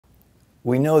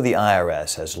We know the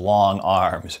IRS has long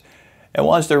arms and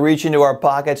wants to reach into our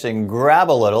pockets and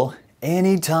grab a little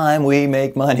anytime we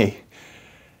make money.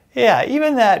 Yeah,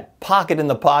 even that pocket in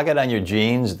the pocket on your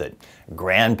jeans that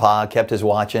Grandpa kept his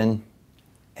watch in,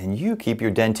 and you keep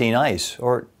your Dentine Ice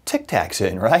or Tic Tacs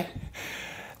in, right?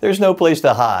 There's no place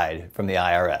to hide from the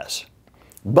IRS.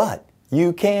 But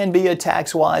you can be a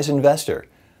tax-wise investor.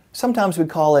 Sometimes we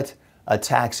call it a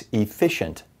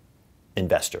tax-efficient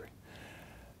investor.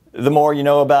 The more you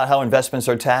know about how investments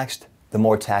are taxed, the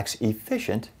more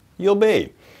tax-efficient you'll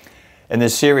be. In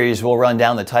this series, we'll run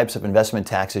down the types of investment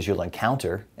taxes you'll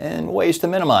encounter and ways to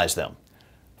minimize them.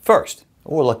 First,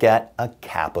 we'll look at a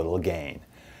capital gain.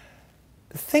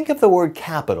 Think of the word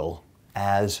capital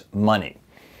as money.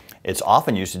 It's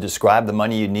often used to describe the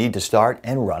money you need to start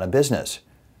and run a business.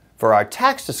 For our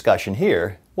tax discussion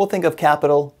here, we'll think of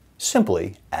capital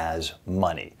simply as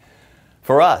money.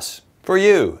 For us, for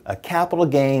you, a capital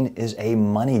gain is a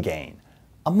money gain,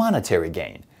 a monetary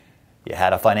gain. You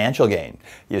had a financial gain.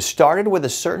 You started with a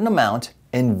certain amount,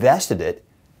 invested it,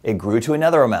 it grew to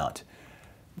another amount.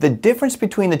 The difference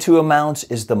between the two amounts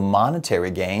is the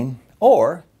monetary gain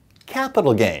or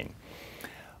capital gain.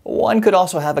 One could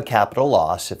also have a capital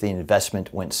loss if the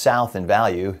investment went south in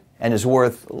value and is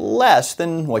worth less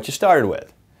than what you started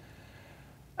with.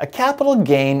 A capital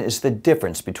gain is the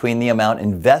difference between the amount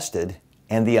invested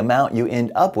and the amount you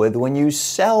end up with when you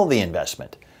sell the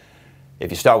investment. If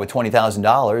you start with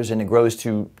 $20,000 and it grows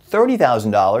to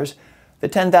 $30,000, the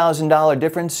 $10,000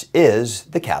 difference is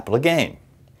the capital gain.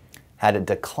 Had it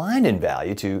declined in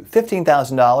value to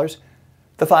 $15,000,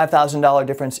 the $5,000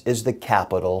 difference is the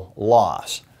capital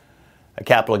loss. A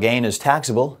capital gain is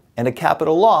taxable and a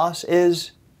capital loss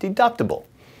is deductible.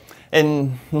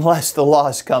 Unless the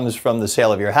loss comes from the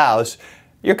sale of your house,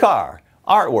 your car,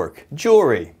 artwork,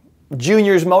 jewelry,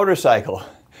 Junior's motorcycle.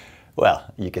 Well,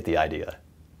 you get the idea.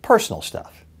 Personal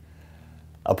stuff.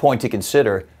 A point to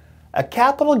consider, a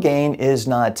capital gain is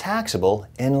not taxable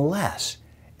unless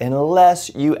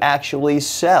you actually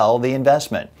sell the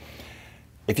investment.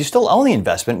 If you still own the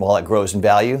investment while it grows in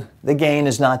value, the gain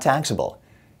is not taxable.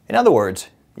 In other words,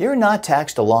 you're not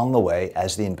taxed along the way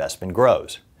as the investment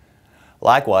grows.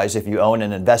 Likewise, if you own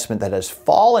an investment that has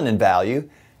fallen in value,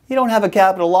 you don't have a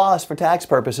capital loss for tax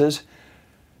purposes.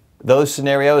 Those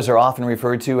scenarios are often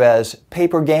referred to as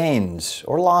paper gains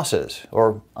or losses,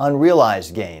 or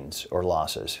unrealized gains or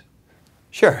losses.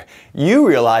 Sure, you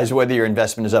realize whether your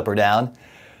investment is up or down,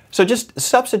 so just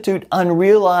substitute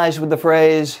unrealized with the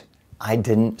phrase, "I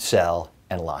didn't sell,"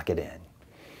 and lock it in.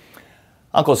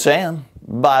 Uncle Sam,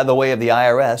 by the way of the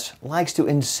IRS, likes to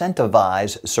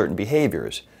incentivize certain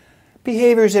behaviors.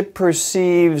 Behaviors it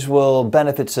perceives will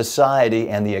benefit society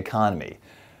and the economy,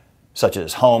 such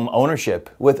as home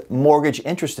ownership with mortgage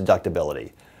interest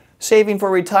deductibility, saving for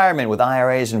retirement with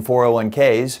IRAs and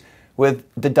 401ks with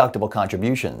deductible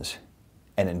contributions,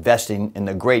 and investing in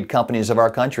the great companies of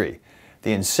our country.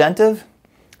 The incentive?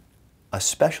 A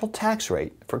special tax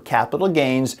rate for capital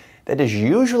gains that is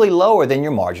usually lower than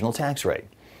your marginal tax rate.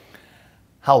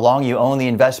 How long you own the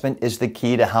investment is the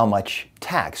key to how much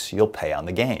tax you'll pay on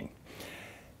the gain.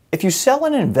 If you sell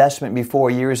an investment before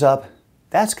a year is up,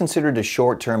 that's considered a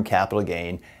short-term capital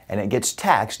gain and it gets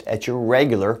taxed at your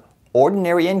regular,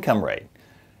 ordinary income rate.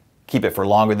 Keep it for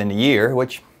longer than a year,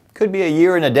 which could be a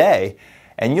year and a day,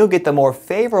 and you'll get the more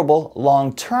favorable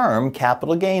long-term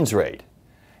capital gains rate.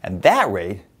 And that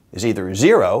rate is either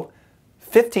 0,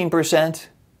 15%,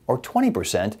 or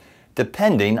 20%,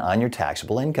 depending on your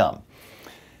taxable income.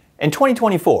 In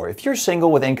 2024, if you're single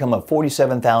with income of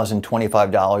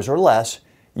 $47,025 or less,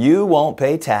 you won't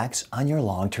pay tax on your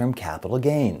long-term capital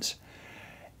gains.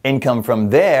 Income from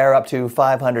there up to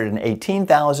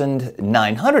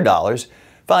 $518,900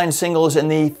 finds singles in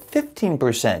the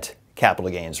 15% capital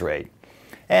gains rate.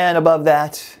 And above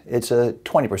that, it's a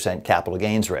 20% capital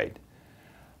gains rate.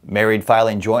 Married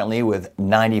filing jointly with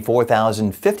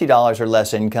 $94,050 or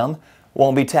less income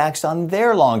won't be taxed on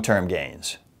their long-term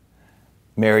gains.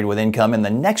 Married with income in the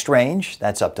next range,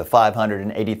 that's up to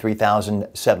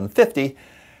 $583,750,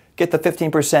 get the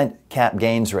 15% cap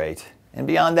gains rate. And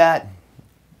beyond that,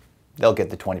 they'll get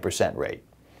the 20% rate.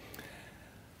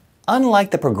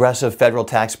 Unlike the progressive federal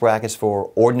tax brackets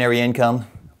for ordinary income,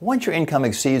 once your income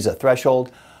exceeds a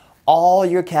threshold, all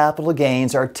your capital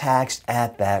gains are taxed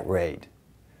at that rate.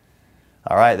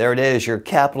 All right, there it is, your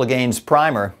capital gains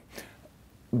primer.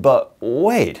 But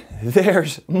wait,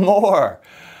 there's more.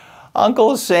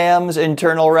 Uncle Sam's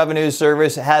Internal Revenue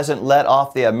Service hasn't let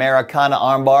off the Americana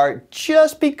armbar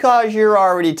just because you're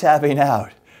already tapping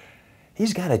out.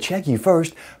 He's got to check you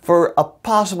first for a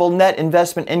possible net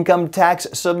investment income tax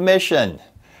submission.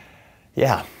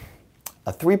 Yeah,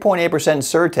 a 3.8%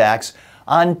 surtax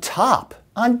on top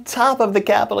of the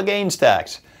capital gains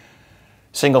tax.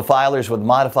 Single filers with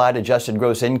modified adjusted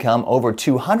gross income over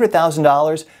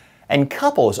 $200,000 and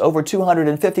couples over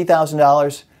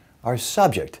 $250,000 are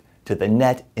subject to the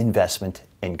net investment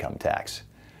income tax.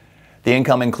 The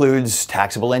income includes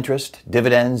taxable interest,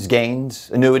 dividends, gains,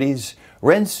 annuities,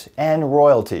 rents, and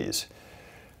royalties.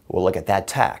 We'll look at that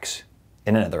tax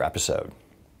in another episode.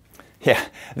 Yeah,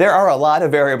 there are a lot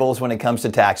of variables when it comes to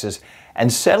taxes,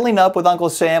 and settling up with Uncle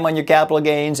Sam on your capital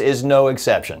gains is no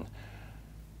exception.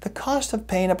 The cost of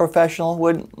paying a professional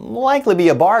would likely be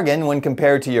a bargain when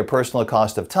compared to your personal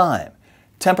cost of time,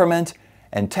 temperament,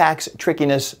 and tax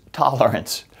trickiness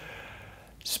tolerance.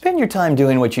 Spend your time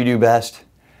doing what you do best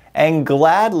and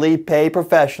gladly pay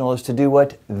professionals to do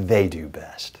what they do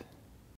best.